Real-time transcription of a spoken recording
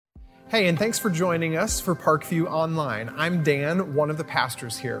Hey, and thanks for joining us for Parkview Online. I'm Dan, one of the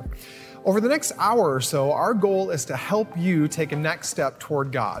pastors here. Over the next hour or so, our goal is to help you take a next step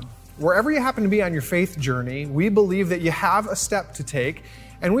toward God. Wherever you happen to be on your faith journey, we believe that you have a step to take,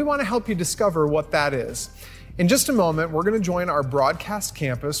 and we want to help you discover what that is. In just a moment, we're going to join our broadcast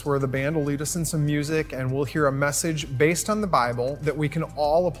campus where the band will lead us in some music, and we'll hear a message based on the Bible that we can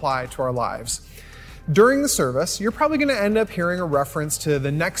all apply to our lives. During the service, you're probably going to end up hearing a reference to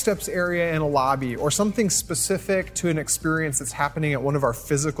the Next Steps area in a lobby or something specific to an experience that's happening at one of our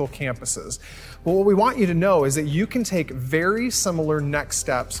physical campuses. But what we want you to know is that you can take very similar next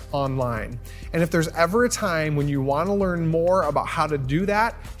steps online. And if there's ever a time when you want to learn more about how to do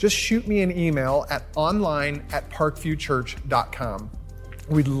that, just shoot me an email at online@parkviewchurch.com.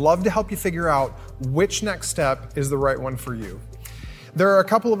 We'd love to help you figure out which next step is the right one for you. There are a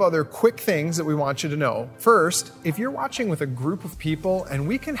couple of other quick things that we want you to know. First, if you're watching with a group of people and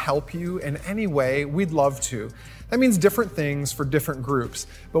we can help you in any way, we'd love to. That means different things for different groups,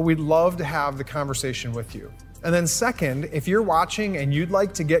 but we'd love to have the conversation with you. And then second, if you're watching and you'd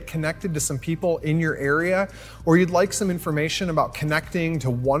like to get connected to some people in your area, or you'd like some information about connecting to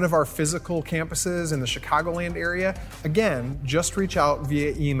one of our physical campuses in the Chicagoland area, again, just reach out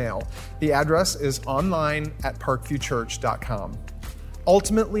via email. The address is online@parkviewchurch.com.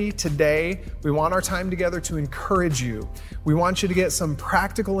 Ultimately, today, we want our time together to encourage you. We want you to get some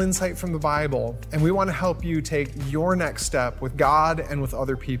practical insight from the Bible, and we want to help you take your next step with God and with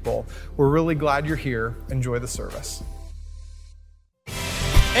other people. We're really glad you're here. Enjoy the service.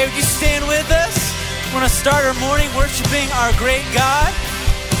 Hey, would you stand with us? We're going to start our morning worshiping our great God.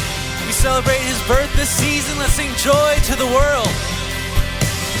 We celebrate His birth this season. Let's sing joy to the world.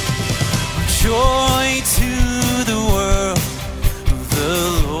 Joy to the world.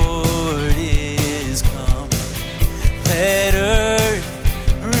 The Lord is come. Let earth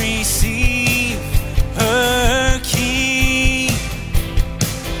receive her King.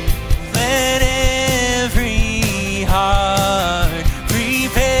 Let every heart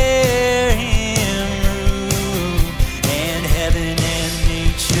prepare Him room. And heaven and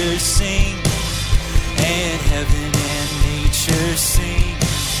nature sing. And heaven and nature sing.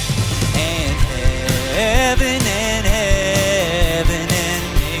 And heaven and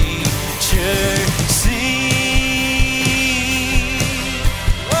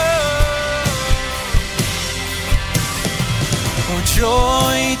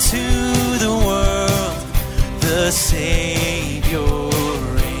joy to the world, the Savior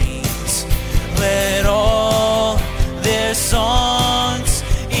reigns. Let all their songs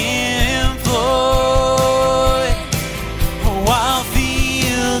employ, while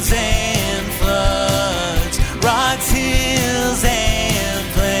fields and floods, rocks, hills,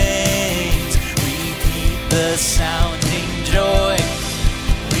 and plains repeat the sounding joy.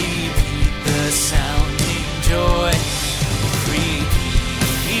 Repeat the sounding joy.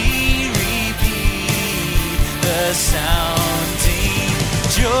 The sounding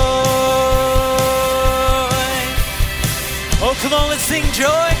joy. Oh, come on, let's sing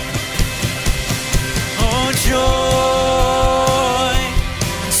joy. Oh, joy,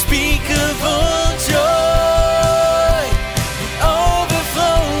 unspeakable joy,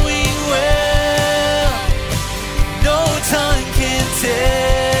 overflowing well, no tongue can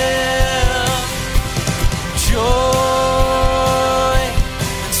tell. Joy,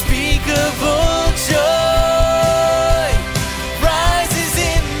 unspeakable joy.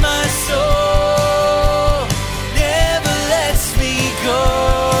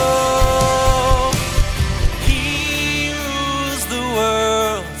 He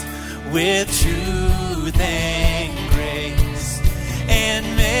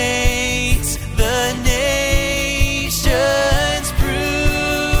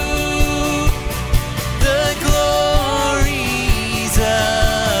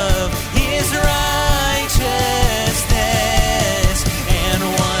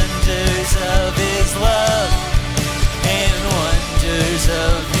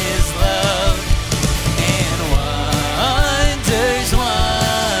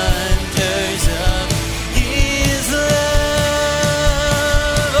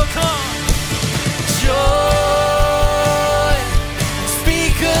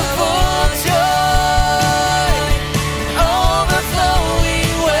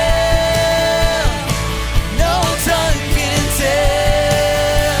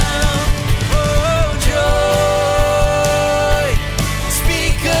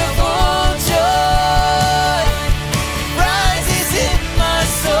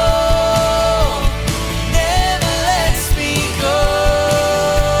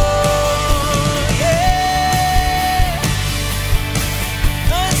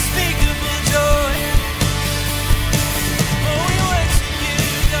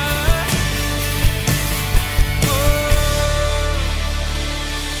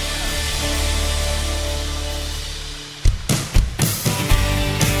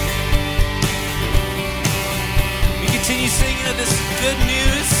of this good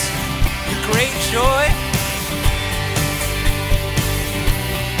news, the great joy.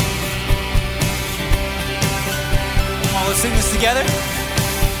 Let's sing this together.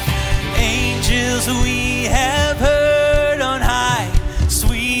 Angels we have heard on high,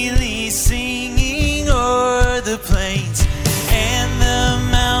 sweetly singing o'er the plains, and the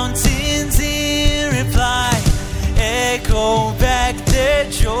mountains in reply echo back their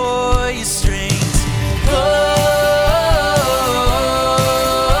joyous strains.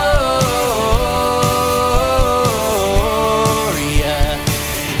 Gloria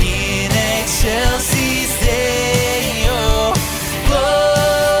in excelsis Deo.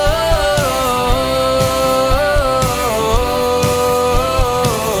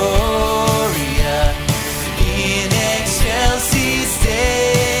 Gloria in excelsis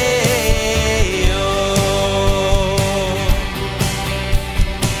Deo.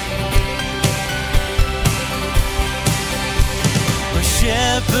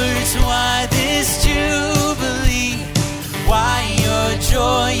 Shepherds, why this jubilee? Why your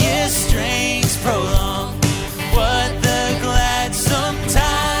joyous strains prolong? What the gladsome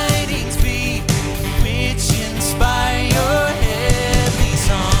tidings be, which inspire your heavenly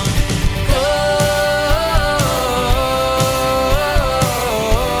song?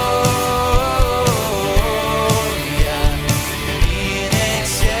 Gloria in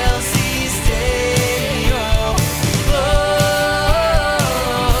excelsis Deo.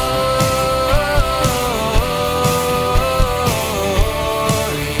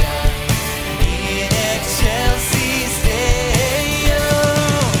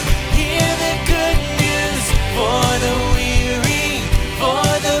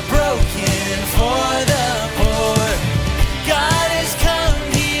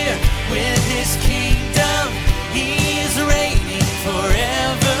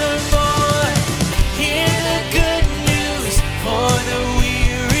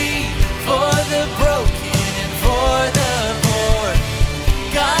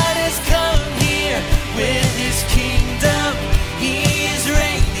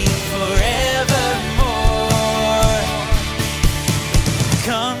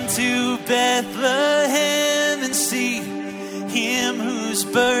 Come to Bethlehem and see him whose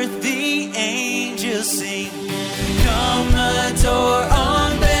birth the angels sing. Come adore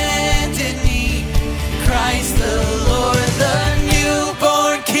on bended knee Christ the Lord, the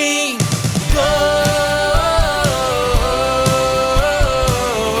newborn King.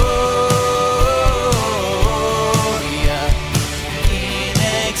 Gloria in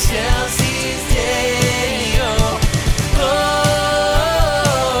excelsis Deo.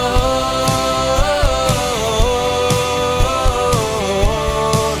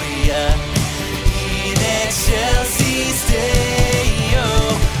 Gloria in excelsis Deo.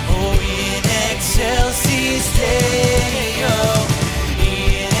 Oh, in excelsis Deo.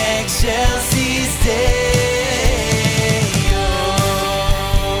 In excelsis Deo.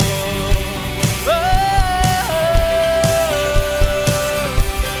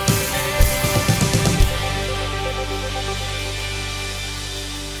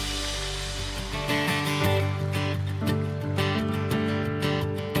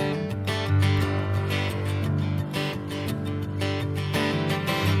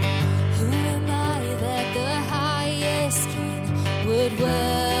 Who am I that the highest King would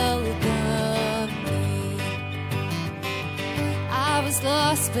welcome me? I was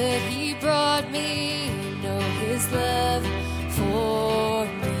lost, but he brought me. Know his love for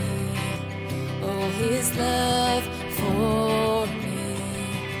me. Oh, his love for me.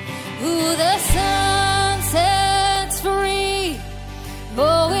 Who the Son sets free,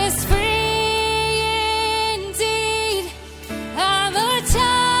 oh, is free indeed. I'm a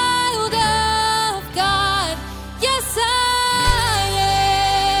child of God. Yes, I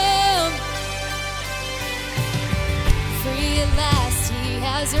am. Free at last, he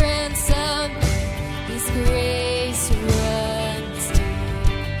has ransomed me. His grace runs deep.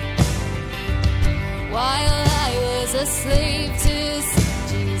 While I was a slave to sin,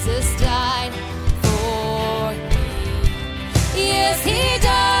 Jesus died for me. Yes, he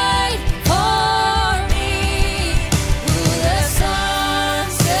died for me. Who the Son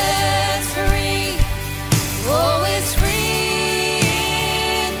sets free, oh, is free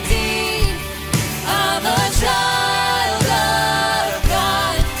indeed. I'm a child of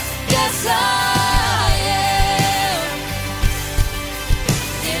God. Yes, I am.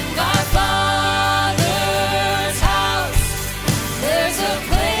 In my Father's house, there's a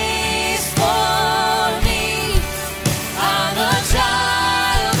place for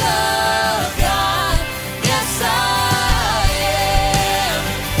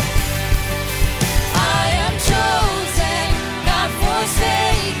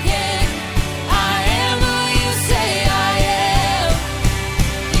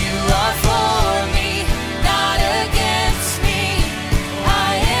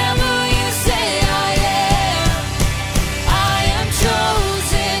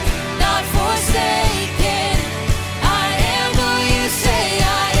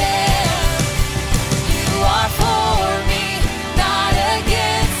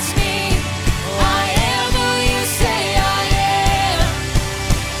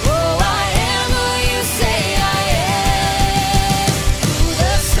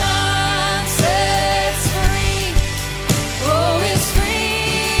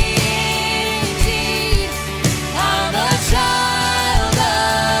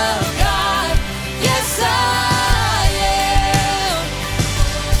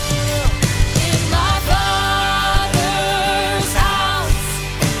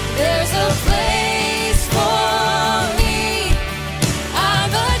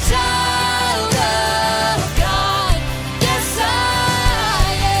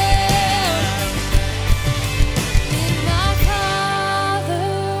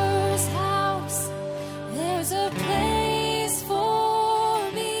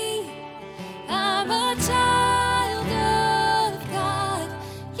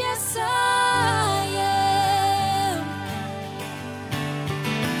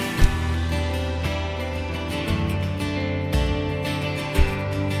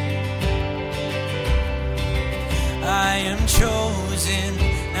chosen,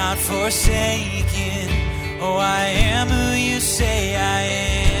 not forsaken. Oh, I am who you say I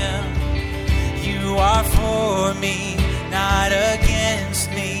am. You are for me, not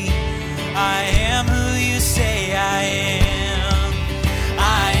against me. I am who you say I am.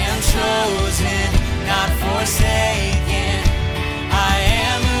 I am chosen, not forsaken. I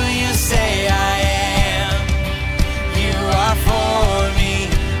am who you say I am. You are for me,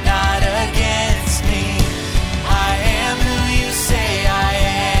 not against me. I am who you say I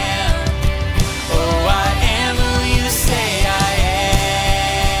am. Oh, I am who you say I am.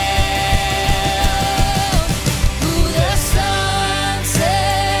 Who the Son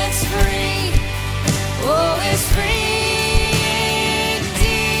sets free, oh, is free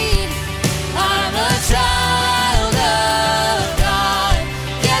indeed. I'm a child of God,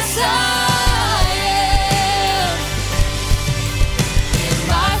 yes I am. In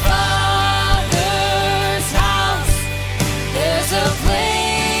my Father's house, there's a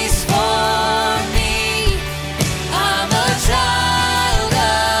place for me. I'm a child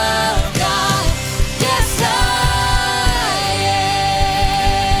of God, yes I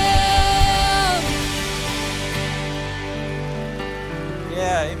am.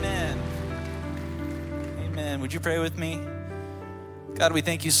 Yeah, amen. Amen. Would you pray with me? God, we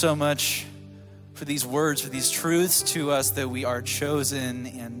thank you so much for these words, for these truths to us that we are chosen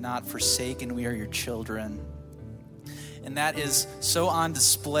and not forsaken. We are your children. And that is so on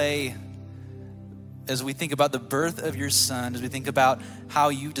display as we think about the birth of your son, as we think about how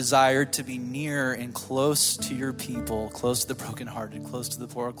you desired to be near and close to your people, close to the brokenhearted, close to the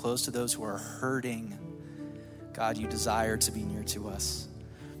poor, close to those who are hurting. God, you desire to be near to us.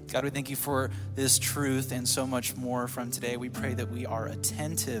 God, we thank you for this truth and so much more from today. We pray that we are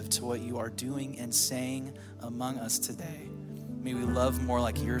attentive to what you are doing and saying among us today. May we love more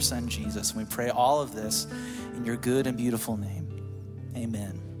like your son, Jesus. And we pray all of this in your good and beautiful name.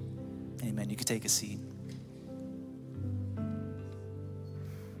 Amen. Amen. You can take a seat.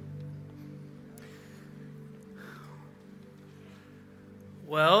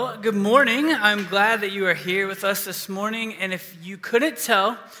 Well, good morning. I'm glad that you are here with us this morning. And if you couldn't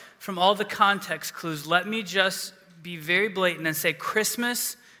tell from all the context clues, let me just be very blatant and say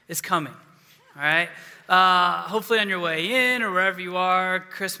Christmas is coming. All right? Hopefully on your way in or wherever you are,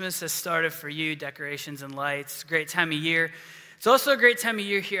 Christmas has started for you, decorations and lights. It's a great time of year. It's also a great time of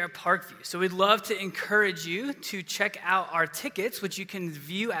year here at Parkview. So we'd love to encourage you to check out our tickets, which you can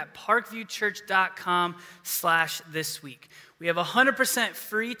view at parkviewchurch.com/thisweek. We have 100%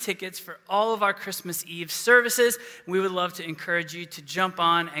 free tickets for all of our Christmas Eve services. We would love to encourage you to jump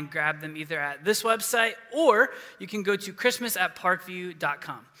on and grab them either at this website or you can go to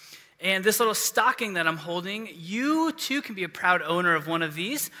christmas@parkview.com. And this little stocking that I'm holding, you too can be a proud owner of one of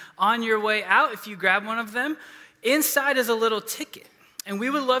these. On your way out, if you grab one of them, inside is a little ticket. And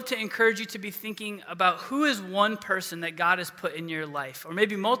we would love to encourage you to be thinking about who is one person that God has put in your life, or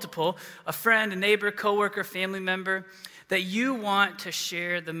maybe multiple, a friend, a neighbor, coworker, family member, that you want to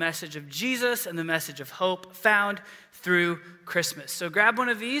share the message of Jesus and the message of hope found through Christmas. So grab one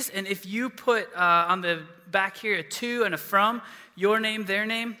of these, and if you put on the back here a to and a from, your name, their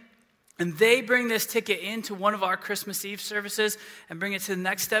name, and they bring this ticket into one of our Christmas Eve services and bring it to the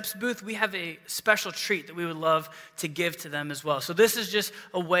Next Steps booth, we have a special treat that we would love to give to them as well. So this is just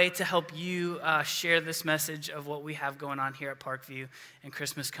a way to help you share this message of what we have going on here at Parkview and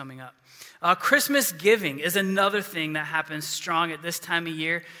Christmas coming up. Christmas giving is another thing that happens strong at this time of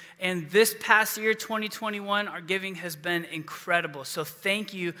year. And this past year, 2021, our giving has been incredible. So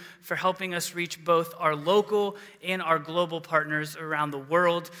thank you for helping us reach both our local and our global partners around the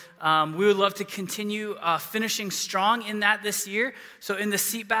world. We would love to continue finishing strong in that this year. So in the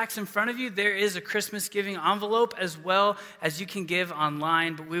seat backs in front of you, there is a Christmas giving envelope as well as you can give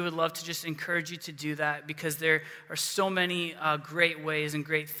online. But we would love to just encourage you to do that because there are so many great ways and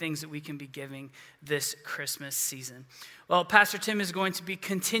great things that we can be giving this Christmas season. Well, Pastor Tim is going to be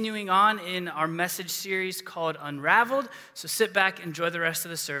continuing on in our message series called Unraveled. So sit back, enjoy the rest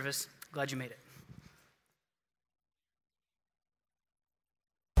of the service. Glad you made it.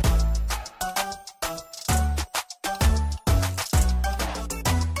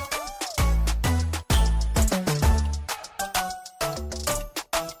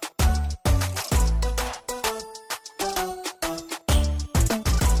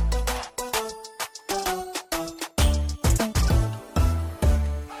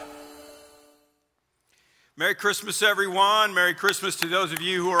 Merry Christmas, everyone. Merry Christmas to those of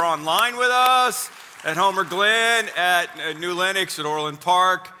you who are online with us, at Homer Glen, at New Lenox, at Orland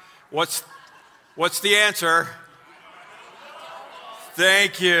Park. What's the answer?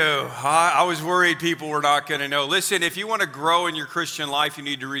 Thank you. I was worried people were not going to know. Listen, if you want to grow in your Christian life, you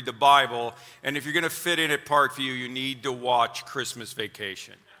need to read the Bible. And if you're going to fit in at Parkview, you need to watch Christmas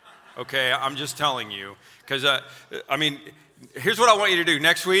Vacation. Okay, I'm just telling you. Because, here's what I want you to do.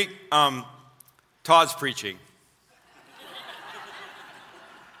 Next week, Todd's preaching.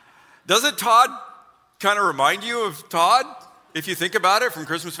 Doesn't Todd kind of remind you of Todd, if you think about it, from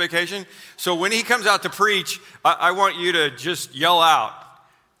Christmas Vacation? So when he comes out to preach, I want you to just yell out,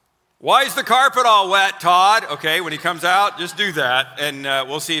 "Why is the carpet all wet, Todd?" Okay, when he comes out, just do that, and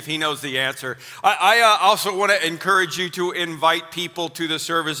we'll see if he knows the answer. I also want to encourage you to invite people to the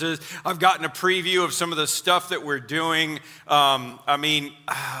services. I've gotten a preview of some of the stuff that we're doing.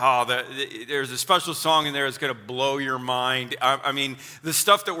 There's a special song in there that's going to blow your mind. The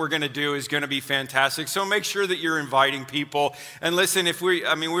stuff that we're going to do is going to be fantastic. So make sure that you're inviting people. And listen,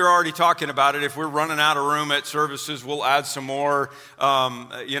 we're already talking about it. If we're running out of room at services, we'll add some more,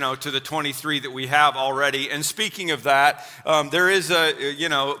 to the 23 that we have already. And speaking of that, there is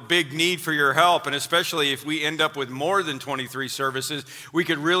a big need for your help, and especially if we end up with more than 23 services, we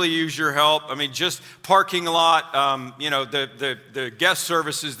could really use your help. Just parking lot, the guest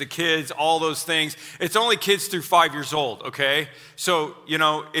services, the kids, all those things. It's only kids through 5 years old, okay? So,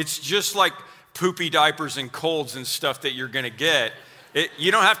 it's just like poopy diapers and colds and stuff that you're going to get.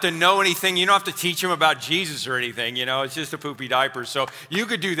 You don't have to know anything. You don't have to teach them about Jesus or anything. It's just a poopy diaper. So you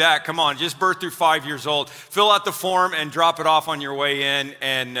could do that. Come on, just birth through 5 years old. Fill out the form and drop it off on your way in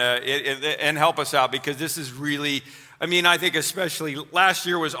and help us out, because this is really, I think especially last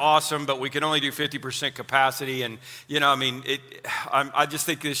year was awesome, but we could only do 50% capacity. And, I just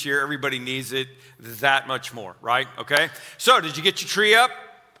think this year everybody needs it that much more, right? Okay. So did you get your tree up?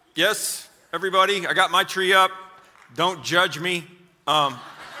 Yes, everybody? I got my tree up. Don't judge me. But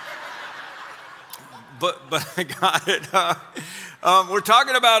I got it. We're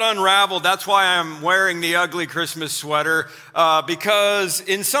talking about Unraveled. That's why I'm wearing the ugly Christmas sweater, because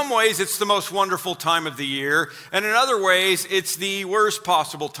in some ways it's the most wonderful time of the year, and in other ways it's the worst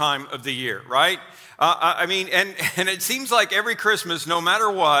possible time of the year, right? And it seems like every Christmas, no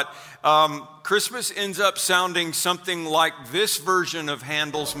matter what, Christmas ends up sounding something like this version of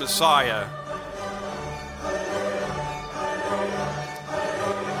Handel's Messiah.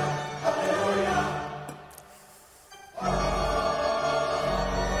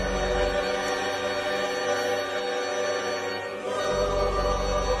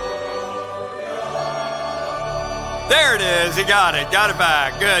 There it is. You got it. Got it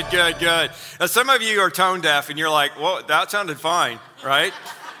back. Good. Now, some of you are tone deaf, and you're like, well, that sounded fine, right?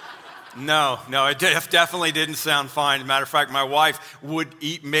 No, it definitely didn't sound fine. As a matter of fact, my wife would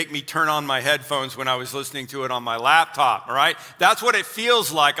make me turn on my headphones when I was listening to it on my laptop, all right? That's what it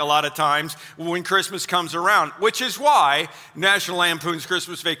feels like a lot of times when Christmas comes around, which is why National Lampoon's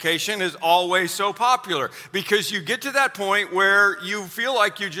Christmas Vacation is always so popular, because you get to that point where you feel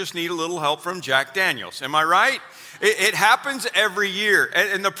like you just need a little help from Jack Daniels. Am I right? It happens every year.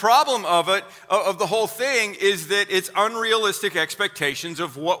 And the problem of the whole thing, is that it's unrealistic expectations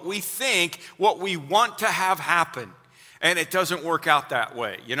of what we think, what we want to have happen. And it doesn't work out that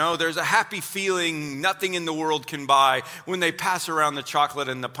way. There's a happy feeling nothing in the world can buy when they pass around the chocolate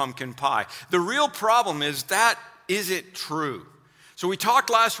and the pumpkin pie. The real problem is that isn't true. So we talked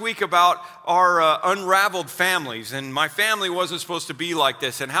last week about our unraveled families, and my family wasn't supposed to be like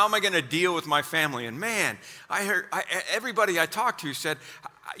this, and how am I going to deal with my family? And man, I heard everybody I talked to said,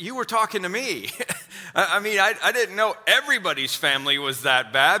 you were talking to me. I didn't know everybody's family was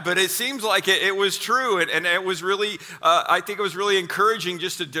that bad, but it seems like it was true. And it was really, I think it was really encouraging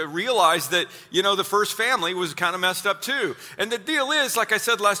just to realize that, the first family was kind of messed up too. And the deal is, like I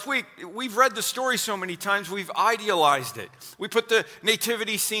said last week, we've read the story so many times, we've idealized it. We put the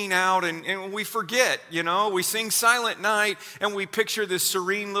nativity scene out and we forget, we sing Silent Night and we picture this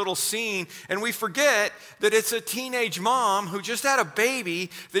serene little scene, and we forget that it's a teenage mom who just had a baby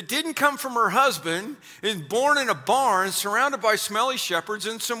that didn't come from her husband, is born in a barn surrounded by smelly shepherds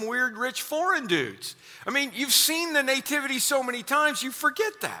and some weird rich foreign dudes. You've seen the nativity so many times, you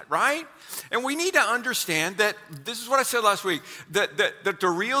forget that, right? And we need to understand that, this is what I said last week, that the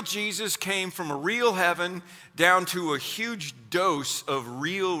real Jesus came from a real heaven down to a huge dose of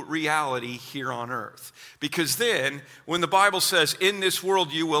real reality here on earth. Because then, when the Bible says, in this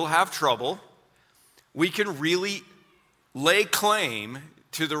world you will have trouble, we can really lay claim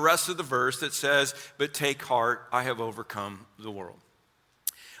to the rest of the verse that says, but take heart, I have overcome the world.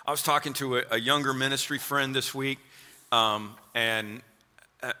 I was talking to a younger ministry friend this week,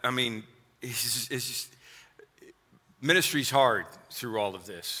 Ministry's hard through all of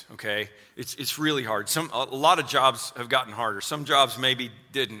this, okay? It's really hard. A lot of jobs have gotten harder. Some jobs maybe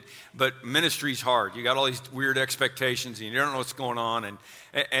didn't, but ministry's hard. You got all these weird expectations, and you don't know what's going on.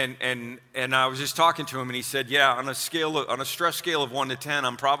 And I was just talking to him, and he said, "Yeah, on a stress scale of 1 to 10,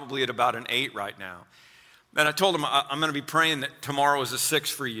 I'm probably at about an 8 right now." And I told him, "I'm going to be praying that tomorrow is a 6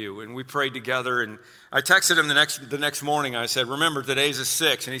 for you." And we prayed together. And I texted him the next morning. I said, "Remember, today's a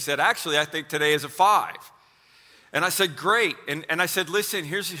 6." And he said, "Actually, I think today is a 5." And I said, "Great." And I said, "Listen,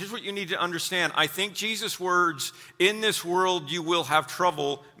 here's what you need to understand. I think Jesus' words, 'in this world you will have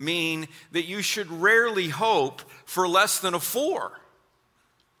trouble,' mean that you should rarely hope for less than a 4.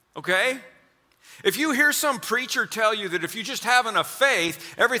 Okay? If you hear some preacher tell you that if you just have enough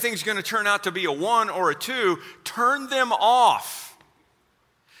faith, everything's going to turn out to be a 1 or a 2, turn them off.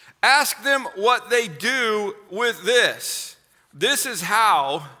 Ask them what they do with this. This is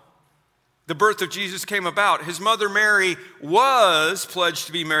how the birth of Jesus came about. His mother Mary was pledged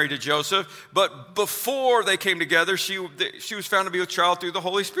to be married to Joseph, but before they came together, she was found to be with child through the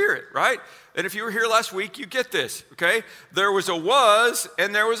Holy Spirit, right? And if you were here last week, you get this, okay? There was a was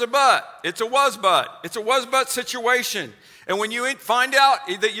and there was a but. It's a was-but. It's a was-but situation. And when you find out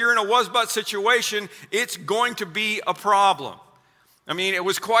that you're in a was-but situation, it's going to be a problem. I mean, it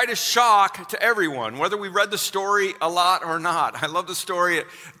was quite a shock to everyone, whether we read the story a lot or not. I love the story.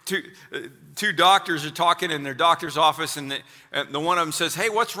 Two doctors are talking in their doctor's office, and the one of them says, "Hey,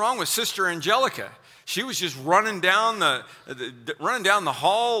 what's wrong with Sister Angelica? She was just running down the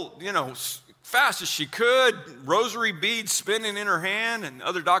hall, fast as she could, rosary beads spinning in her hand." And the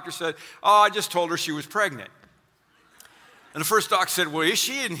other doctor said, "Oh, I just told her she was pregnant." And the first doc said, "Well, is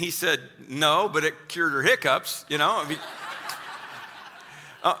she?" And he said, "No, but it cured her hiccups,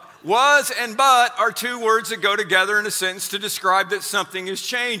 Was and but are 2 words that go together in a sentence to describe that something is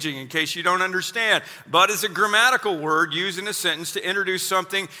changing, in case you don't understand. But is a grammatical word used in a sentence to introduce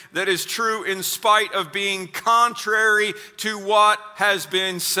something that is true in spite of being contrary to what has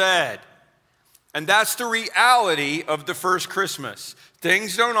been said. And that's the reality of the first Christmas.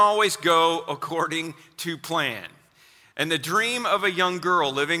 Things don't always go according to plan. And the dream of a young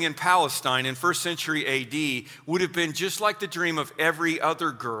girl living in Palestine in 1st century AD would have been just like the dream of every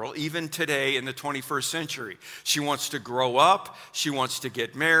other girl, even today in the 21st century. She wants to grow up, she wants to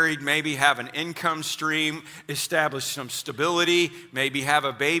get married, maybe have an income stream, establish some stability, maybe have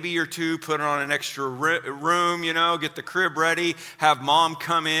a baby or 2, put on an extra room, get the crib ready, have mom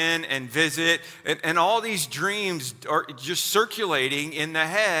come in and visit. And all these dreams are just circulating in the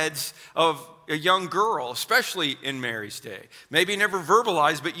heads of a young girl, especially in Mary's day. Maybe never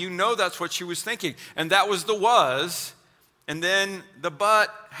verbalized, but that's what she was thinking. And that was the was, and then the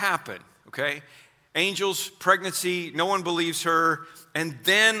but happened, okay? Angels, pregnancy, no one believes her. And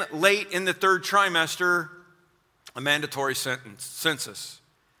then late in the 3rd trimester, a mandatory census.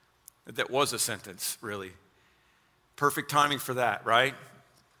 That was a sentence, really. Perfect timing for that, right?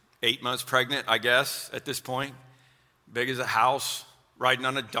 8 months pregnant, I guess, at this point. Big as a house. Riding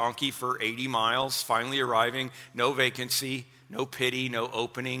on a donkey for 80 miles, finally arriving, no vacancy, no pity, no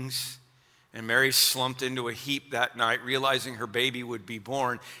openings. And Mary slumped into a heap that night, realizing her baby would be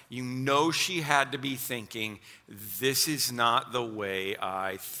born. She had to be thinking, this is not the way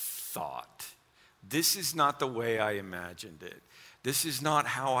I thought. This is not the way I imagined it. This is not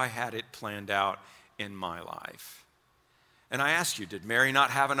how I had it planned out in my life. And I ask you, did Mary not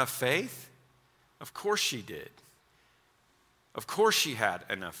have enough faith? Of course she did. Of course she had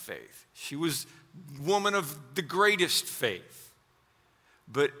enough faith. She was a woman of the greatest faith.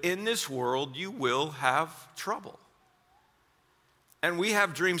 But in this world, you will have trouble. And we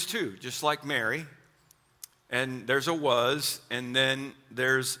have dreams too, just like Mary. And there's a was, and then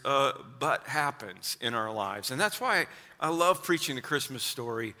there's a but happens in our lives. And that's why I love preaching the Christmas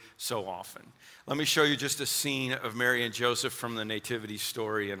story so often. Let me show you just a scene of Mary and Joseph from the Nativity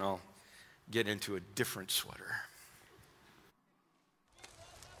story, and I'll get into a different sweater.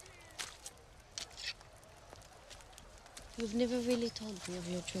 You've never really told me of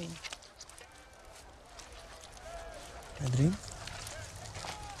your dream. A dream?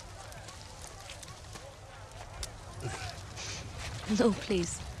 No,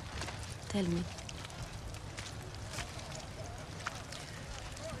 please. Tell me.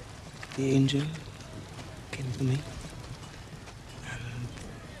 The angel came to me, and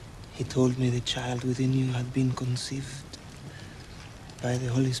he told me the child within you had been conceived by the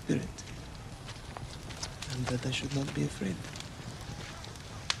Holy Spirit, and that I should not be afraid.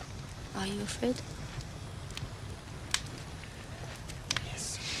 Are you afraid?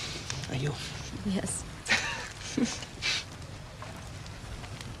 Yes. Are you? Yes.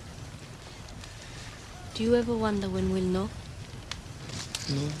 Do Do you ever wonder when we'll know?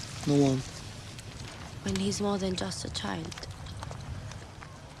 No, no one. When he's more than just a child?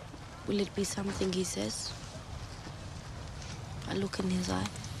 Will it be something he says? A look in his eye?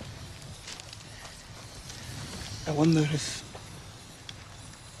 I wonder if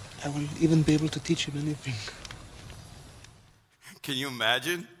I will even be able to teach him anything. Can you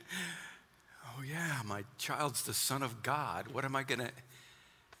imagine? Oh yeah, my child's the Son of God. What am I gonna...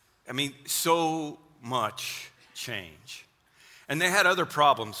 I mean, so much change. And they had other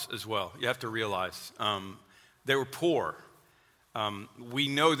problems as well. You have to realize they were poor. We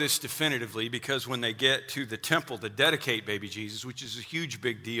know this definitively because when they get to the temple to dedicate baby Jesus, which is a huge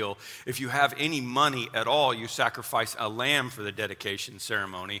big deal, if you have any money at all, you sacrifice a lamb for the dedication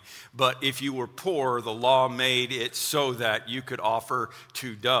ceremony. But if you were poor, the law made it so that you could offer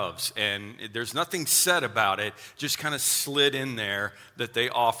 2 doves. And there's nothing said about it, just kind of slid in there that they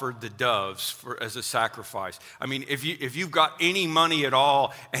offered the doves as a sacrifice. I mean, if you've got any money at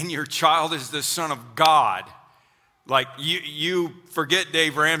all and your child is the Son of God, like you forget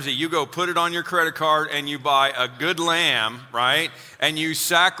Dave Ramsey, you go put it on your credit card and you buy a good lamb, right? And you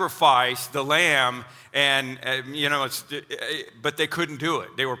sacrifice the lamb and, but they couldn't do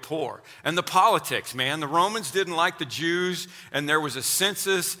it. They were poor. And the politics, man, the Romans didn't like the Jews and there was a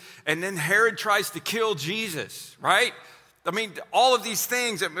census and then Herod tries to kill Jesus, right? I mean, all of these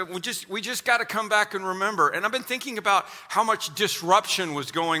things, we just got to come back and remember. And I've been thinking about how much disruption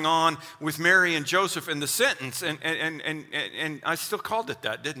was going on with Mary and Joseph in the sentence. And I still called it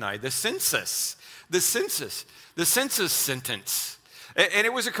that, didn't I? The census sentence. And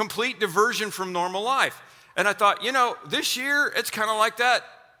it was a complete diversion from normal life. And I thought, this year, it's kind of like that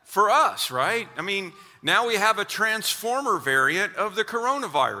for us, right? I mean, now we have a transformer variant of the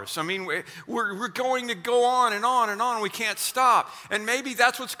coronavirus. I mean, we're going to go on and on and on. We can't stop. And maybe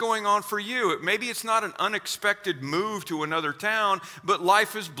that's what's going on for you. Maybe it's not an unexpected move to another town, but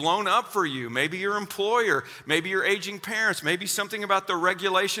life is blown up for you. Maybe your employer, maybe your aging parents, maybe something about the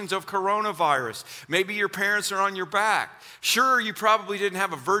regulations of coronavirus. Maybe your parents are on your back. Sure, you probably didn't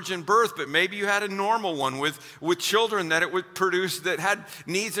have a virgin birth, but maybe you had a normal one with children that it would produce that had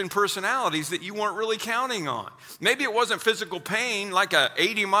needs and personalities that you weren't really counting on. Maybe it wasn't physical pain like a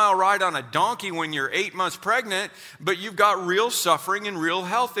 80-mile ride on a donkey when you're 8 months pregnant, but you've got real suffering and real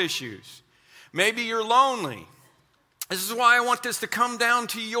health issues. Maybe you're lonely. This is why I want this to come down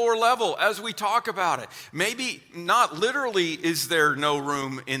to your level as we talk about it. Maybe not literally is there no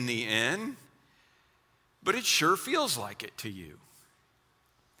room in the inn, but it sure feels like it to you.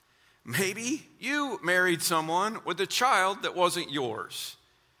 Maybe you married someone with a child that wasn't yours,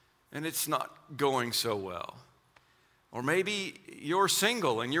 and it's not going so well. Or maybe you're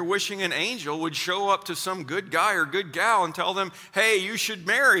single and you're wishing an angel would show up to some good guy or good gal and tell them, hey, you should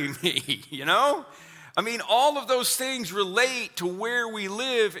marry me, I mean, all of those things relate to where we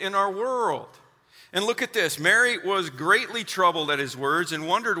live in our world. And look at this. Mary was greatly troubled at his words and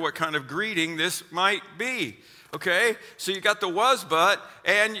wondered what kind of greeting this might be. Okay, so you got the was but,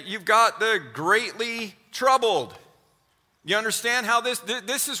 and you've got the greatly troubled. You understand how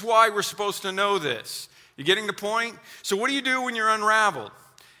this is why we're supposed to know this. You getting the point? So what do you do when you're unraveled?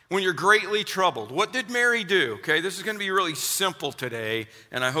 When you're greatly troubled? What did Mary do? Okay, this is going to be really simple today,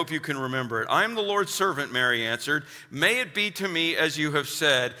 and I hope you can remember it. I am the Lord's servant, Mary answered. May it be to me as you have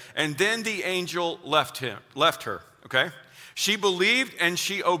said. And then the angel left her, okay? She believed and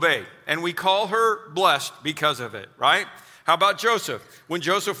she obeyed, and we call her blessed because of it, right? How about Joseph? When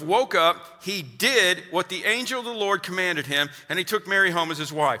Joseph woke up, he did what the angel of the Lord commanded him, and he took Mary home as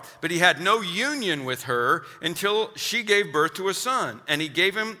his wife. But he had no union with her until she gave birth to a son, and he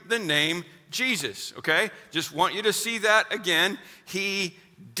gave him the name Jesus, okay? Just want you to see that again. He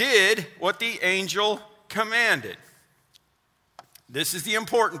did what the angel commanded. This is the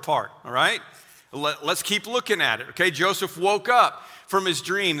important part, all right? Let's keep looking at it, okay? Joseph woke up from his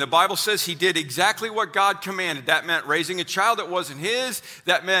dream. The Bible says he did exactly what God commanded. That meant raising a child that wasn't his.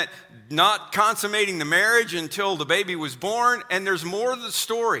 That meant not consummating the marriage until the baby was born. And there's more to the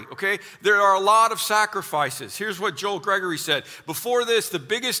story, okay? There are a lot of sacrifices. Here's what Joel Gregory said. Before this, the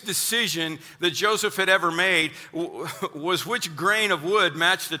biggest decision that Joseph had ever made was which grain of wood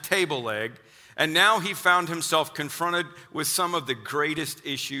matched the table leg. And now he found himself confronted with some of the greatest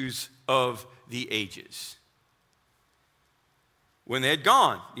issues of the ages. When they had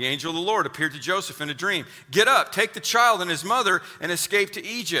gone, the angel of the Lord appeared to Joseph in a dream. Get up, take the child and his mother and escape to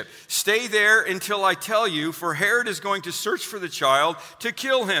Egypt. Stay there until I tell you, for Herod is going to search for the child to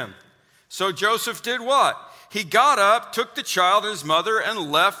kill him. So Joseph did what? He got up, took the child and his mother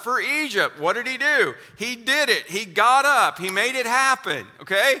and left for Egypt. What did he do? He did it. He got up. He made it happen,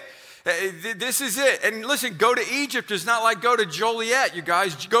 okay? This is it. And listen, go to Egypt is not like go to Joliet, you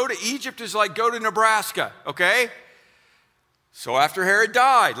guys. Go to Egypt is like go to Nebraska, okay? So after Herod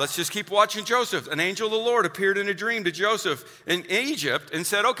died, let's just keep watching Joseph. An angel of the Lord appeared in a dream to Joseph in Egypt and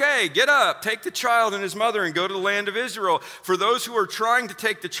said, okay, get up, take the child and his mother and go to the land of Israel. For those who are trying to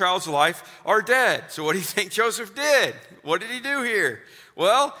take the child's life are dead. So what do you think Joseph did? What did he do here?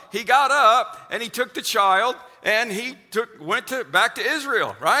 Well, he got up and he took the child and he went back to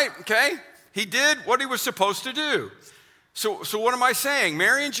Israel, right? Okay? He did what he was supposed to do. So what am I saying?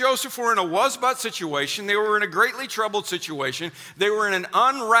 Mary and Joseph were in a was-but situation. They were in a greatly troubled situation. They were in an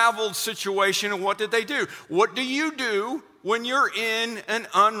unraveled situation. And what did they do? What do you do when you're in an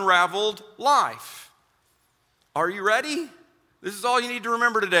unraveled life? Are you ready? This is all you need to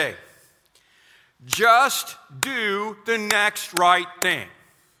remember today. Just do the next right thing.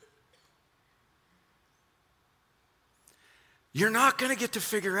 You're not going to get to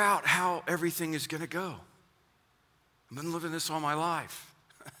figure out how everything is going to go. I've been living this all my life.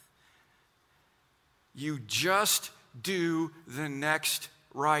 You just do the next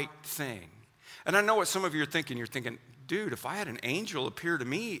right thing. And I know what some of you are thinking. You're thinking, dude, if I had an angel appear to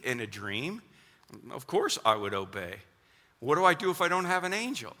me in a dream, of course I would obey. What do I do if I don't have an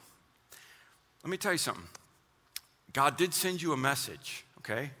angel? Let me tell you something. God did send you a message,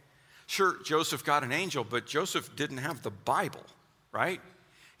 okay? Sure, Joseph got an angel, but Joseph didn't have the Bible, right?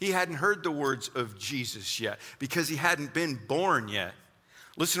 He hadn't heard the words of Jesus yet because he hadn't been born yet.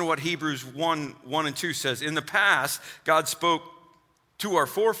 Listen to what Hebrews 1:1-2 says. In the past, God spoke to our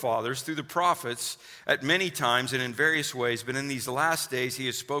forefathers through the prophets at many times and in various ways, but in these last days he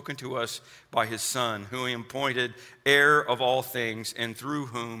has spoken to us by his Son, whom he appointed heir of all things and through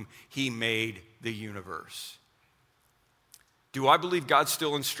whom he made the universe. Do I believe God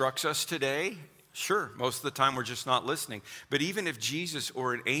still instructs us today? Sure, most of the time we're just not listening. But even if Jesus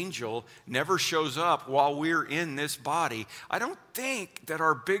or an angel never shows up while we're in this body, I don't think that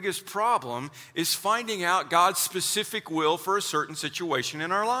our biggest problem is finding out God's specific will for a certain situation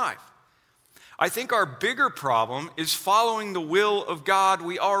in our life. I think our bigger problem is following the will of God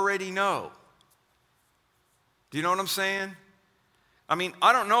we already know. Do you know what I'm saying? I mean,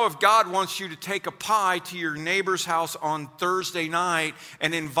 I don't know if God wants you to take a pie to your neighbor's house on Thursday night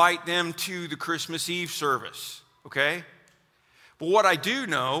and invite them to the Christmas Eve service, okay? But what I do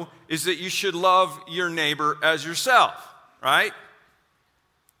know is that you should love your neighbor as yourself, right?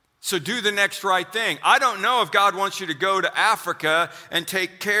 So do the next right thing. I don't know if God wants you to go to Africa and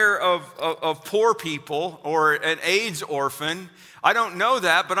take care of poor people or an AIDS orphan. I don't know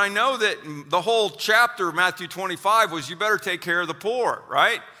that, but I know that the whole chapter of Matthew 25 was you better take care of the poor,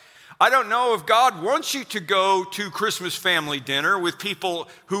 right? I don't know if God wants you to go to Christmas family dinner with people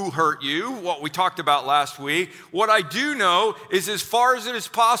who hurt you, what we talked about last week. What I do know is as far as it is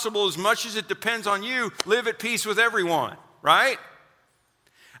possible, as much as it depends on you, live at peace with everyone, right?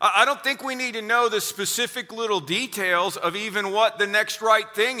 I don't think we need to know the specific little details of even what the next right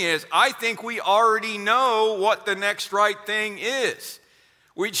thing is. I think we already know what the next right thing is.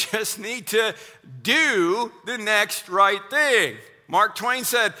 We just need to do the next right thing. Mark Twain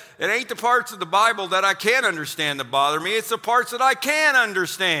said, it ain't the parts of the Bible that I can't understand that bother me. It's the parts that I can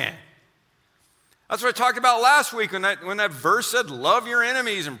understand. That's what I talked about last week when that verse said, love your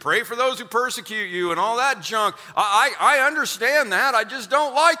enemies and pray for those who persecute you and all that junk. I understand that. I just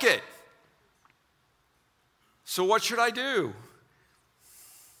don't like it. So what should I do?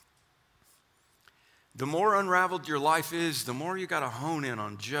 The more unraveled your life is, the more you got to hone in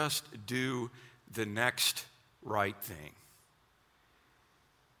on just do the next right thing.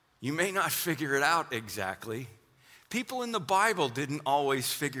 You may not figure it out exactly. People in the Bible didn't always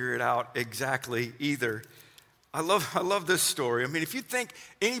figure it out exactly either. I love this story. I mean, if you think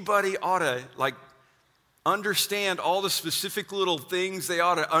anybody ought to understand all the specific little things they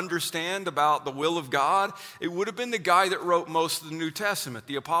ought to understand about the will of God, it would have been the guy that wrote most of the New Testament,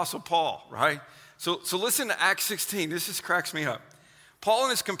 the Apostle Paul, right? So listen to Acts 16. This just cracks me up. Paul and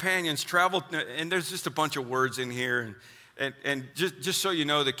his companions traveled, and there's just a bunch of words in here, and just so you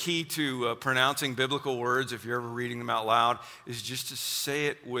know, the key to pronouncing biblical words, if you're ever reading them out loud, is just to say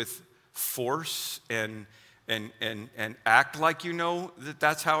it with force and act like you know that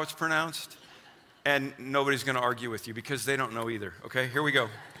that's how it's pronounced. And nobody's going to argue with you because they don't know either. Okay, here we go.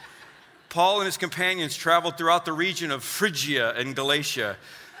 Paul and his companions traveled throughout the region of Phrygia and Galatia.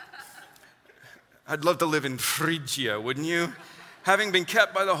 I'd love to live in Phrygia, wouldn't you? Having been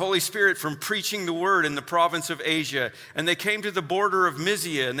kept by the Holy Spirit from preaching the word in the province of Asia. And they came to the border of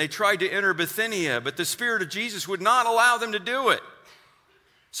Mysia, and they tried to enter Bithynia, but the Spirit of Jesus would not allow them to do it.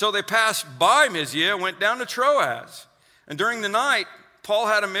 So they passed by Mysia and went down to Troas. And during the night, Paul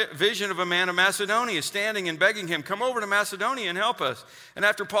had a vision of a man of Macedonia standing and begging him, come over to Macedonia and help us. And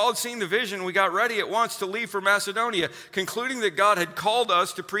after Paul had seen the vision, we got ready at once to leave for Macedonia, concluding that God had called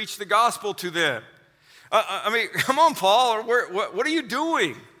us to preach the gospel to them. Come on, Paul, what are you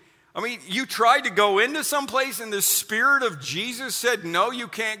doing? You tried to go into some place and the Spirit of Jesus said, no, you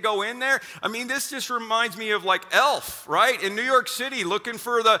can't go in there. This just reminds me of like Elf, right? In New York City, looking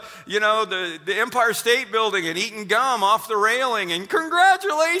for the Empire State Building and eating gum off the railing. And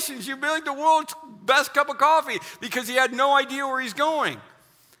congratulations, you made the world's best cup of coffee, because he had no idea where he's going.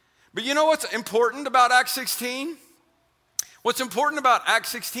 But you know what's important about Acts 16? What's important about Acts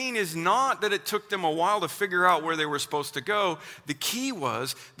 16 is not that it took them a while to figure out where they were supposed to go. The key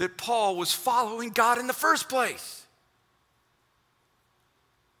was that Paul was following God in the first place.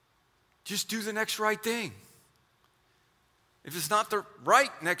 Just do the next right thing. If it's not the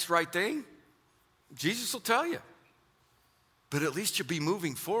next right thing, Jesus will tell you. But at least you'll be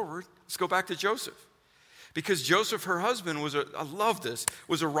moving forward. Let's go back to Joseph. Because Joseph, her husband, was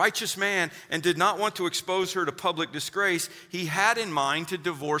a righteous man and did not want to expose her to public disgrace. He had in mind to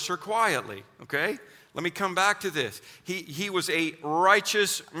divorce her quietly, okay? Let me come back to this. He was a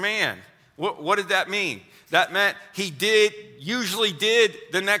righteous man. What did that mean? That meant he usually did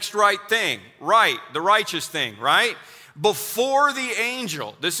the next right thing, the righteous thing, right? Before the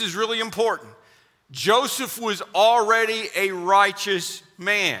angel, this is really important, Joseph was already a righteous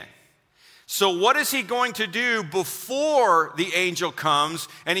man. So what is he going to do before the angel comes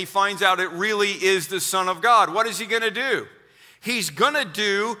and he finds out it really is the Son of God? What is he going to do? He's going to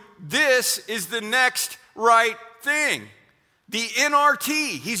do, this is the next right thing. The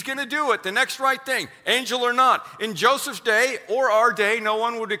NRT, he's going to do it, the next right thing, angel or not. In Joseph's day or our day, no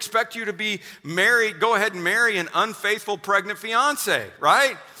one would expect you to be married, go ahead and marry an unfaithful pregnant fiance,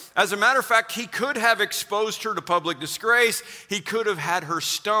 right? As a matter of fact, he could have exposed her to public disgrace. He could have had her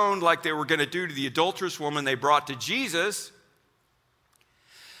stoned like they were going to do to the adulterous woman they brought to Jesus.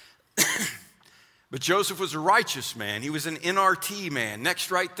 But Joseph was a righteous man. He was an NRT man, next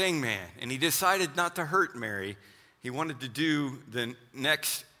right thing man. And he decided not to hurt Mary. He wanted to do the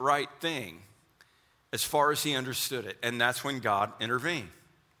next right thing as far as he understood it. And that's when God intervened.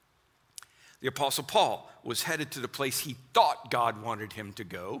 The Apostle Paul was headed to the place he thought God wanted him to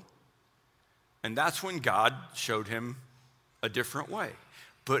go. And that's when God showed him a different way.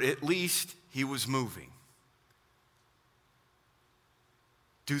 But at least he was moving.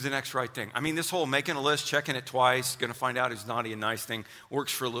 Do the next right thing. This whole making a list, checking it twice, going to find out is naughty and nice thing,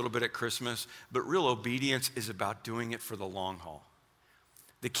 works for a little bit at Christmas. But real obedience is about doing it for the long haul.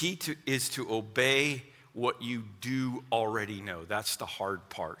 The key is to obey what you do already know. That's the hard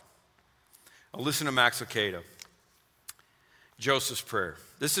part. Now listen to Max Lucado. Joseph's prayer.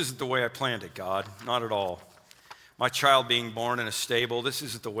 This isn't the way I planned it, God. Not at all. My child being born in a stable, this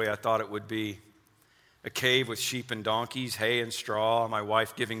isn't the way I thought it would be. A cave with sheep and donkeys, hay and straw, my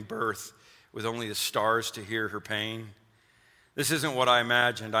wife giving birth with only the stars to hear her pain. This isn't what I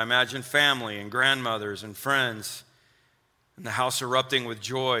imagined. I imagined family and grandmothers and friends, and the house erupting with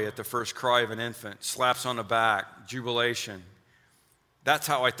joy at the first cry of an infant, slaps on the back, jubilation. That's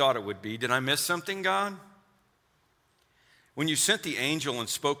how I thought it would be. Did I miss something, God? When you sent the angel and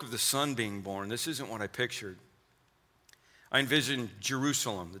spoke of the son being born, this isn't what I pictured. I envisioned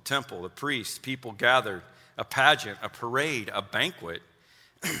Jerusalem, the temple, the priests, people gathered, a pageant, a parade, a banquet.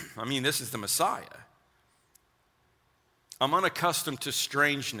 This is the Messiah. I'm unaccustomed to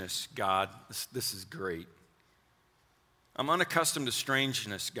strangeness, God. This is great. I'm unaccustomed to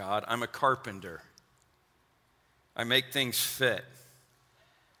strangeness, God. I'm a carpenter. I make things fit.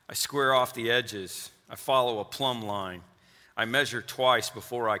 I square off the edges. I follow a plumb line. I measure twice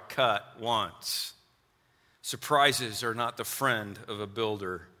before I cut once. Surprises are not the friend of a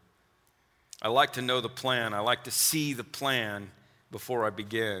builder. I like to know the plan. I like to see the plan before I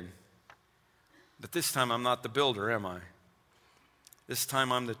begin. But this time I'm not the builder, am I? This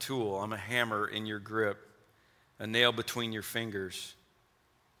time I'm the tool. I'm a hammer in your grip, a nail between your fingers.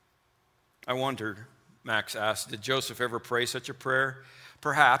 I wondered, Max asked, did Joseph ever pray such a prayer?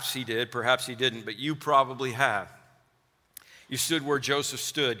 Perhaps he did, perhaps he didn't, but you probably have. You stood where Joseph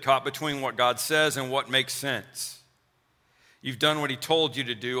stood, caught between what God says and what makes sense. You've done what he told you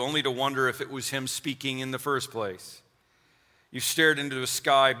to do, only to wonder if it was him speaking in the first place. You've stared into a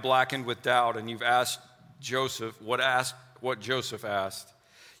sky blackened with doubt, and you've asked Joseph what Joseph asked.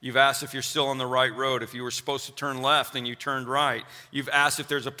 You've asked if you're still on the right road, if you were supposed to turn left and you turned right. You've asked if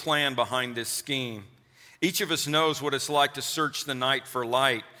there's a plan behind this scheme. Each of us knows what it's like to search the night for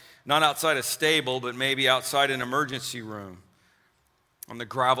light, not outside a stable, but maybe outside an emergency room, on the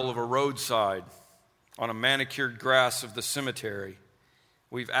gravel of a roadside, on a manicured grass of the cemetery.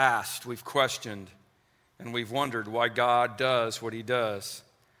 We've asked, we've questioned, and we've wondered why God does what he does.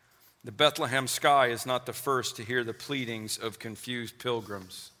 The Bethlehem sky is not the first to hear the pleadings of confused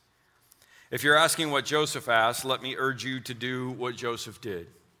pilgrims. If you're asking what Joseph asked, let me urge you to do what Joseph did.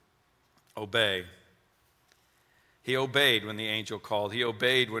 Obey. He obeyed when the angel called. He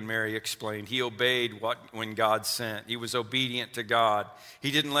obeyed when Mary explained. He obeyed when God sent. He was obedient to God. He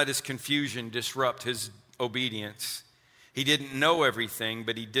didn't let his confusion disrupt his obedience. He didn't know everything,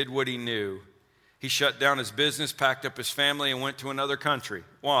 but he did what he knew. He shut down his business, packed up his family, and went to another country.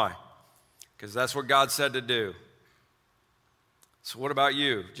 Why? Because that's what God said to do. So what about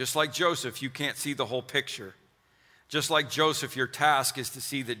you? Just like Joseph, you can't see the whole picture. Just like Joseph, your task is to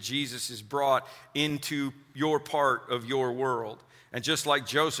see that Jesus is brought into your part of your world. And just like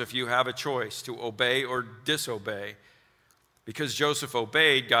Joseph, you have a choice to obey or disobey. Because Joseph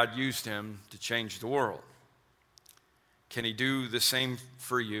obeyed, God used him to change the world. Can he do the same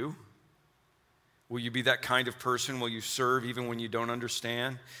for you? Will you be that kind of person? Will you serve even when you don't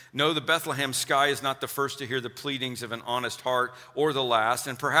understand? No, the Bethlehem sky is not the first to hear the pleadings of an honest heart or the last.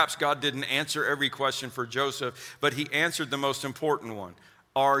 And perhaps God didn't answer every question for Joseph, but he answered the most important one.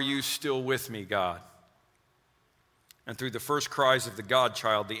 Are you still with me, God? And through the first cries of the God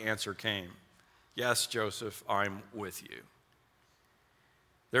child, the answer came. Yes, Joseph, I'm with you.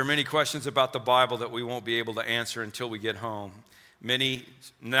 There are many questions about the Bible that we won't be able to answer until we get home. Many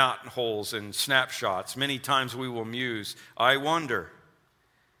knot holes and snapshots. Many times we will muse, I wonder.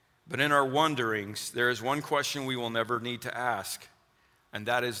 But in our wonderings, there is one question we will never need to ask, and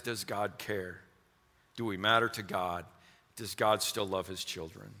that is, does God care? Do we matter to God? Does God still love his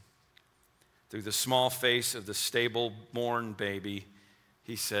children? Through the small face of the stable-born baby,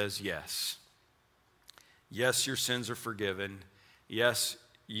 he says, yes. Yes, your sins are forgiven. Yes,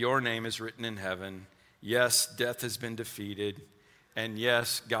 your name is written in heaven. Yes, death has been defeated. And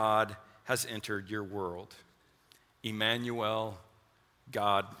yes, God has entered your world. Emmanuel,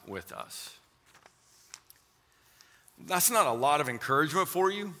 God with us. That's not a lot of encouragement for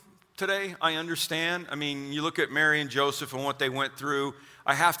you today, I understand. I mean, you look at Mary and Joseph and what they went through.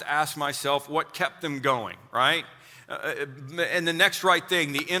 I have to ask myself, what kept them going, right? And the next right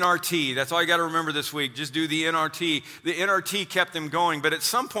thing, the NRT, that's all you got to remember this week. Just do the NRT. The NRT kept them going, but at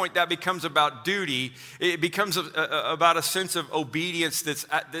some point that becomes about duty. It becomes about a sense of obedience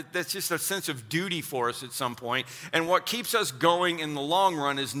that's just a sense of duty for us at some point. And what keeps us going in the long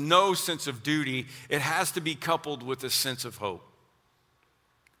run is no sense of duty. It has to be coupled with a sense of hope.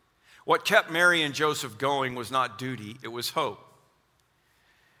 What kept Mary and Joseph going was not duty, it was hope.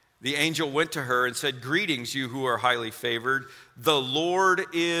 The angel went to her and said, greetings, you who are highly favored. The Lord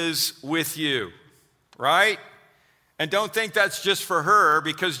is with you, right? And don't think that's just for her,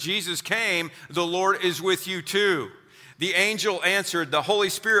 because Jesus came, the Lord is with you too. The angel answered, the Holy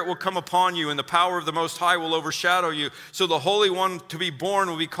Spirit will come upon you, and the power of the Most High will overshadow you. So the Holy One to be born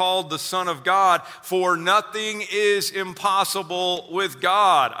will be called the Son of God, for nothing is impossible with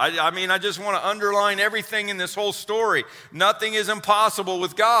God. I just want to underline everything in this whole story. Nothing is impossible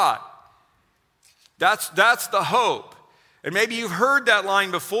with God. That's the hope. And maybe you've heard that line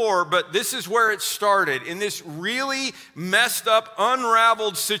before, but this is where it started. In this really messed up,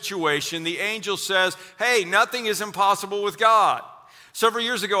 unraveled situation, the angel says, hey, nothing is impossible with God. Several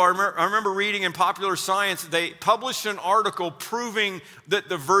years ago, I remember reading in Popular Science, they published an article proving that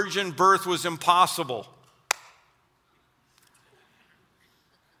the virgin birth was impossible.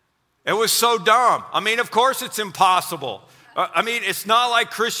 It was so dumb. I mean, of course it's impossible. It's not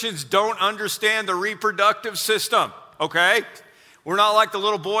like Christians don't understand the reproductive system. Okay? We're not like the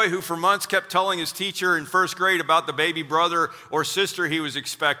little boy who for months kept telling his teacher in first grade about the baby brother or sister he was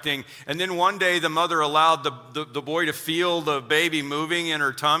expecting. And then one day the mother allowed the boy to feel the baby moving in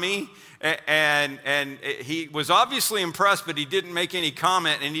her tummy. And he was obviously impressed, but he didn't make any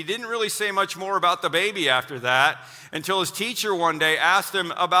comment. And he didn't really say much more about the baby after that until his teacher one day asked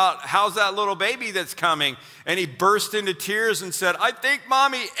him about how's that little baby that's coming. And he burst into tears and said, I think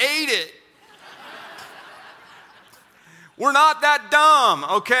mommy ate it. We're not that dumb,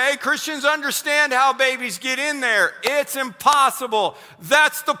 okay? Christians understand how babies get in there. It's impossible.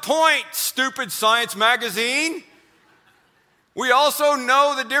 That's the point, stupid Science magazine. We also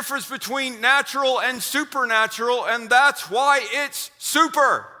know the difference between natural and supernatural, and that's why it's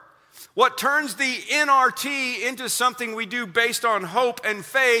super. What turns the NRT into something we do based on hope and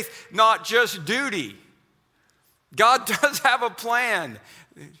faith, not just duty. God does have a plan.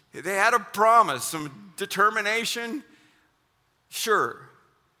 They had a promise, some determination. Sure,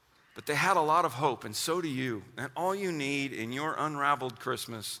 but they had a lot of hope, and so do you. And all you need in your unraveled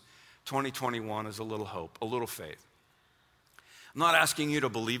Christmas 2021 is a little hope, a little faith. I'm not asking you to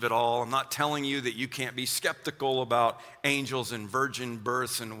believe it all. I'm not telling you that you can't be skeptical about angels and virgin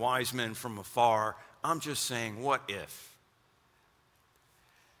births and wise men from afar. I'm just saying, what if?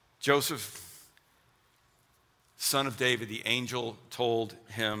 Joseph, son of David, the angel told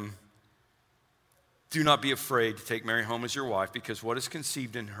him, do not be afraid to take Mary home as your wife, because what is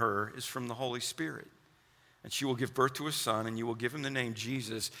conceived in her is from the Holy Spirit. And she will give birth to a son, and you will give him the name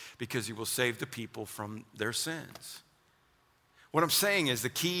Jesus, because he will save the people from their sins. What I'm saying is the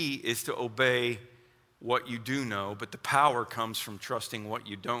key is to obey what you do know, but the power comes from trusting what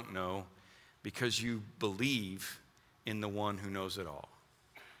you don't know, because you believe in the one who knows it all.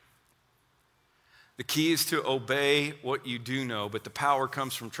 The key is to obey what you do know, but the power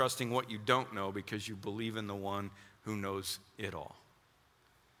comes from trusting what you don't know, because you believe in the one who knows it all.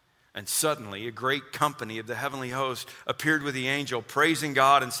 And suddenly, a great company of the heavenly host appeared with the angel, praising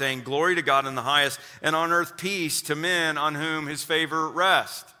God and saying, glory to God in the highest, and on earth peace to men on whom his favor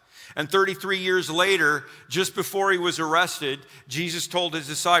rests. And 33 years later, just before he was arrested, Jesus told his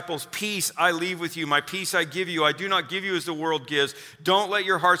disciples, peace I leave with you, my peace I give you. I do not give you as the world gives. Don't let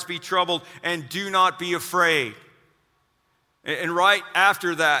your hearts be troubled, and do not be afraid. And right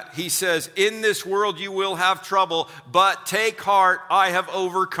after that, he says, in this world you will have trouble, but take heart, I have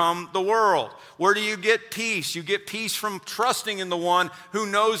overcome the world. Where do you get peace? You get peace from trusting in the one who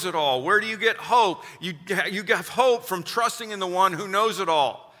knows it all. Where do you get hope? You have hope from trusting in the one who knows it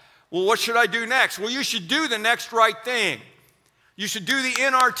all. Well, what should I do next? Well, you should do the next right thing. You should do the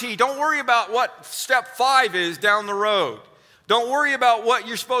NRT. Don't worry about what step 5 is down the road. Don't worry about what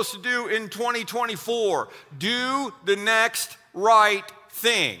you're supposed to do in 2024. Do the next right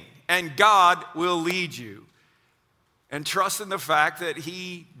thing, and God will lead you. And trust in the fact that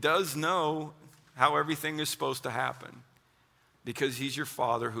he does know how everything is supposed to happen, because he's your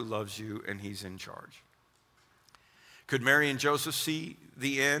Father who loves you and he's in charge. Could Mary and Joseph see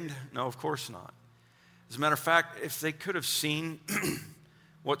the end? No, of course not. As a matter of fact, if they could have seen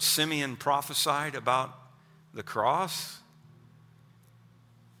what Simeon prophesied about the cross,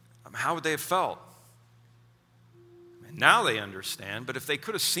 how would they have felt? And now they understand, but if they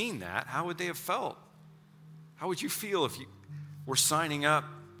could have seen that, how would they have felt? How would you feel if you were signing up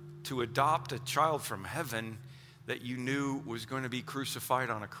to adopt a child from heaven that you knew was going to be crucified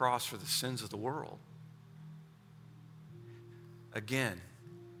on a cross for the sins of the world? Again,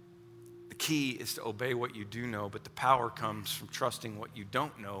 the key is to obey what you do know, but the power comes from trusting what you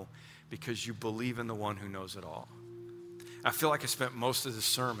don't know, because you believe in the one who knows it all. I feel like I spent most of the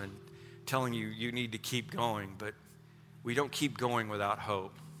sermon telling you you need to keep going, but we don't keep going without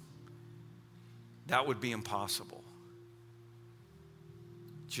hope. That would be impossible.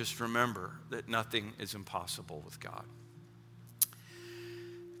 Just remember that nothing is impossible with God.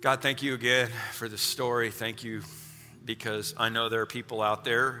 God, thank you again for this story. Thank you, because I know there are people out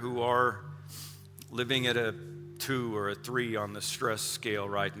there who are living at a 2 or a 3 on the stress scale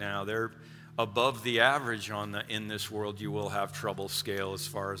right now. They're above the average on the in this world you will have trouble scale, as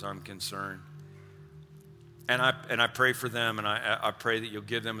far as I'm concerned. And I pray for them, and I pray that you'll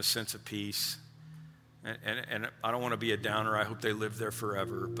give them a sense of peace. And I don't want to be a downer. I hope they live there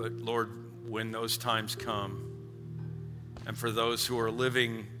forever. But Lord, when those times come, and for those who are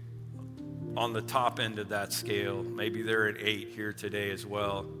living on the top end of that scale, maybe they're at 8 here today as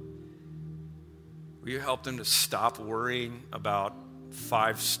well, will you help them to stop worrying about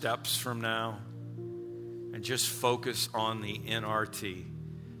 5 steps from now and just focus on the NRT.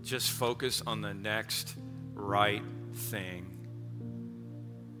 Just focus on the next right thing,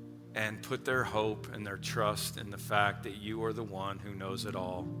 and put their hope and their trust in the fact that you are the one who knows it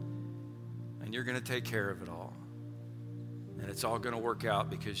all, and you're going to take care of it all, and it's all going to work out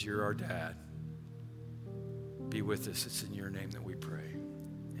because you're our dad. Be with us. It's in your name that we pray.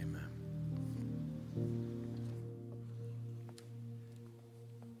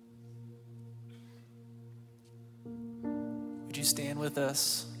 Would you stand with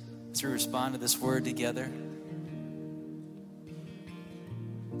us as we respond to this word together?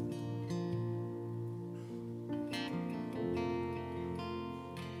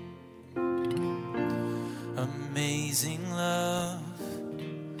 Amazing love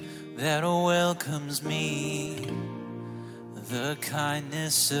that welcomes me, the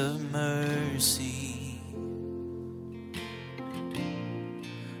kindness of mercy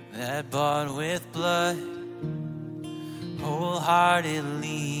that bought with blood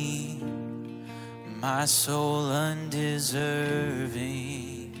wholeheartedly my soul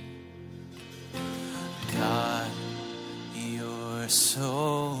undeserving. God, you're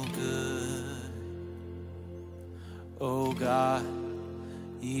so good. Oh God,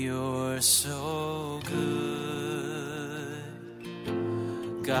 you're so good.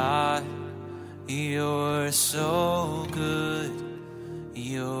 God, you're so good.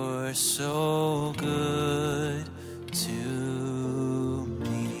 You're so good to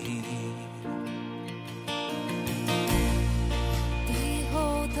me.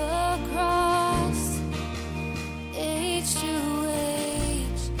 Behold the cross, age to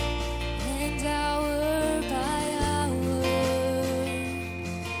age, and hour by hour.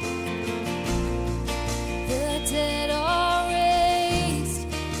 The dead are raised,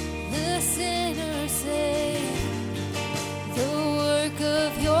 the sinners saved, the work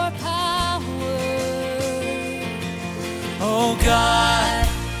of your power. Oh God,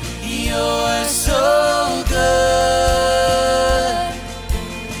 you're so good.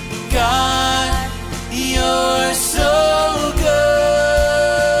 God, you're so good.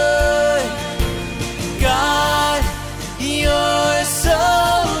 God, you're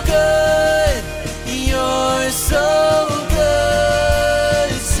so good. You're so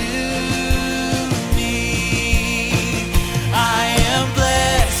good to me. I am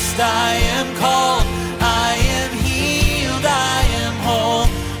blessed, I am called, I am healed, I am whole,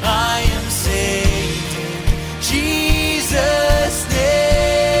 I am saved in Jesus'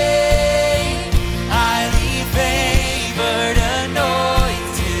 name. Highly favored,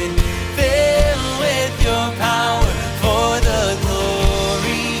 anointed, filled with your power for the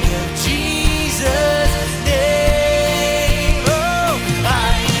glory of Jesus' name. Oh,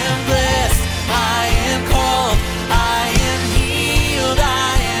 I am blessed, I am called, I am healed,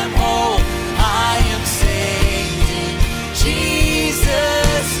 I am whole, I am saved in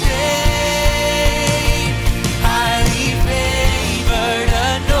Jesus' name. Highly favored,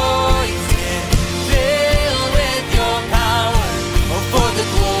 anointed, filled with your power, oh, for the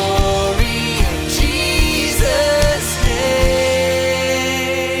glory of Jesus' name.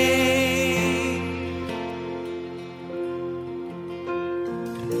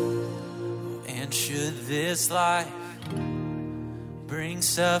 And should this life bring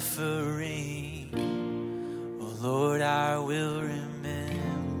suffering, oh Lord, I will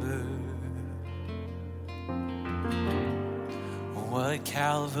remember what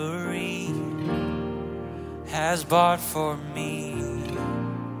Calvary has bought for me,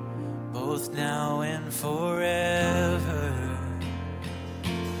 both now and forever.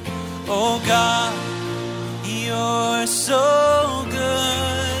 Oh God, you're so good.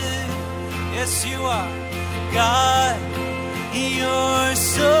 Yes, you are. God, you're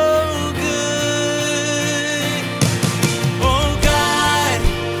so good. Oh God,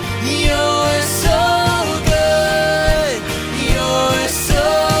 you're so good. You're so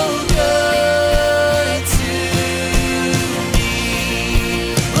good to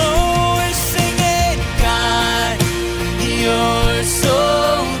me. Oh, we're singing, God, you're so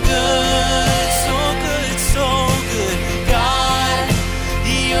good, so good, so good. God,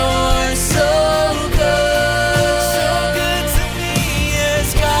 you're so good, so good to me. Yes,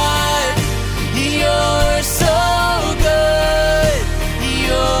 God, you're so good.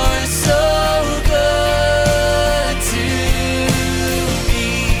 You're so good to me.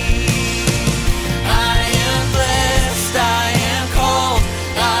 I am blessed, I am called,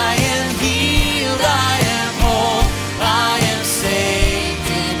 I am healed, I am whole, I am saved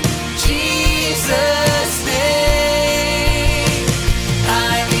in Jesus' name.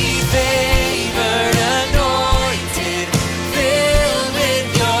 Highly favored, anointed, filled with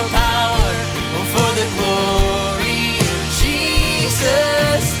your power, oh, for the glory of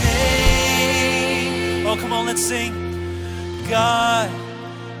Jesus' name. Oh, come on, let's sing. God,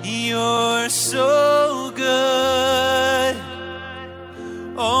 you're so good.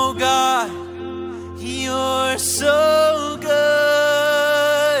 Oh God, you're so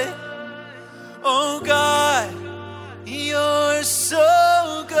good. Oh God, you're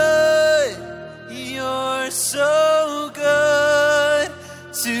so good. You're so good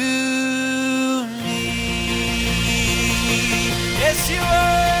to me. Yes, you are.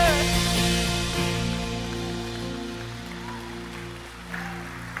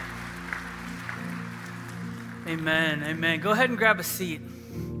 Amen, amen. Go ahead and grab a seat.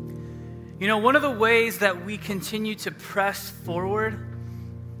 You know, one of the ways that we continue to press forward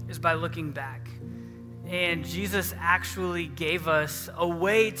is by looking back. And Jesus actually gave us a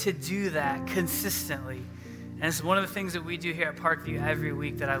way to do that consistently. And it's one of the things that we do here at Parkview every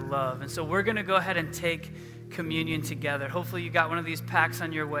week that I love. And so we're going to go ahead and take communion together. Hopefully you got one of these packs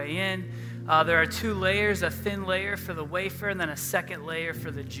on your way in. There are 2 layers, a thin layer for the wafer and then a second layer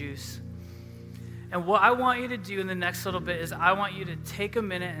for the juice. And what I want you to do in the next little bit is I want you to take a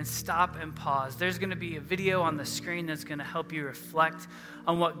minute and stop and pause. There's going to be a video on the screen that's going to help you reflect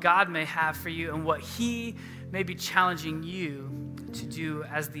on what God may have for you and what he may be challenging you to do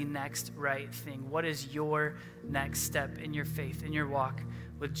as the next right thing. What is your next step in your faith, in your walk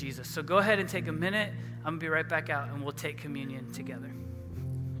with Jesus? So go ahead and take a minute. I'm going to be right back out, and we'll take communion together.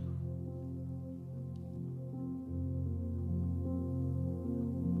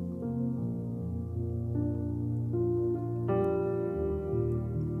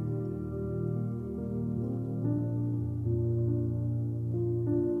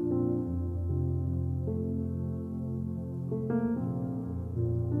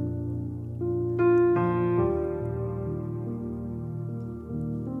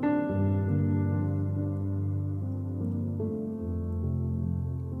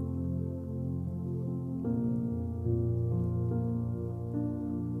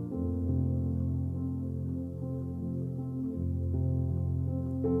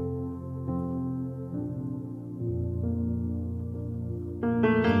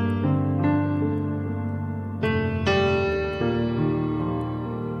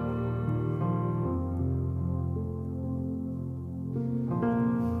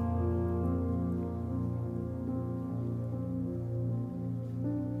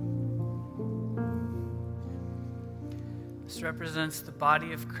 This represents the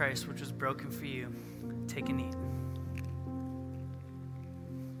body of Christ, which was broken for you. Take and eat.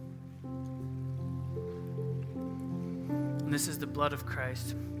 And this is the blood of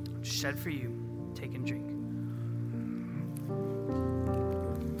Christ, which is shed for you. Take and drink.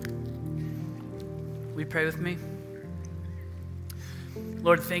 Will you pray with me?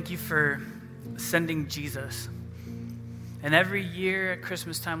 Lord, thank you for sending Jesus. And every year at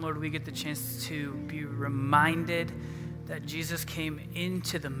Christmas time, Lord, we get the chance to be reminded that Jesus came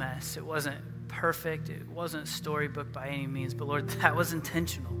into the mess. It wasn't perfect. It wasn't storybook by any means. But Lord, that was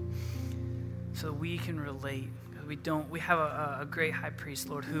intentional so that we can relate. We have a great high priest,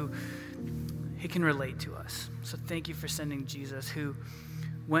 Lord, who he can relate to us. So thank you for sending Jesus, who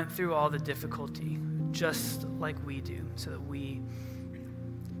went through all the difficulty just like we do, so that we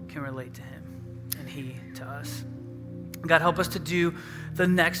can relate to him and he to us. God, help us to do the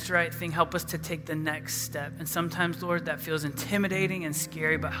next right thing. Help us to take the next step. And sometimes, Lord, that feels intimidating and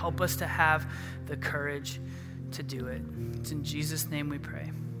scary, but help us to have the courage to do it. It's in Jesus' name we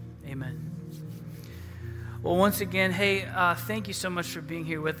pray. Amen. Well, once again, hey, thank you so much for being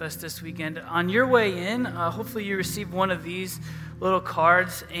here with us this weekend. On your way in, hopefully you received one of these little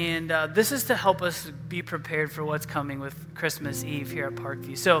cards, and this is to help us be prepared for what's coming with Christmas Eve here at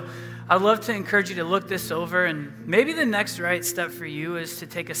Parkview. So I'd love to encourage you to look this over, and maybe the next right step for you is to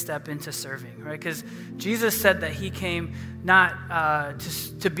take a step into serving, right? Because Jesus said that he came not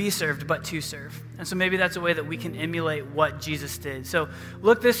to be served, but to serve. And so maybe that's a way that we can emulate what Jesus did. So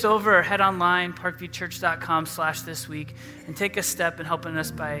look this over or head online, parkviewchurch.com/thisweek, and take a step in helping us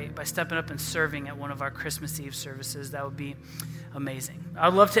by stepping up and serving at one of our Christmas Eve services. That would be amazing.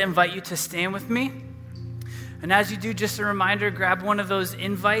 I'd love to invite you to stand with me. And as you do, just a reminder, grab one of those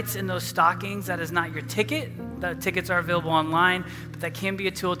invites in those stockings. That is not your ticket. The tickets are available online, but that can be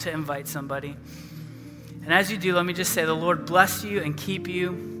a tool to invite somebody. And as you do, let me just say, the Lord bless you and keep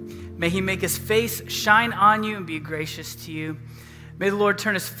you. May he make his face shine on you and be gracious to you. May the Lord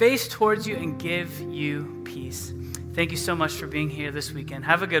turn his face towards you and give you peace. Thank you so much for being here this weekend.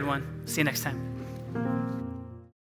 Have a good one. See you next time.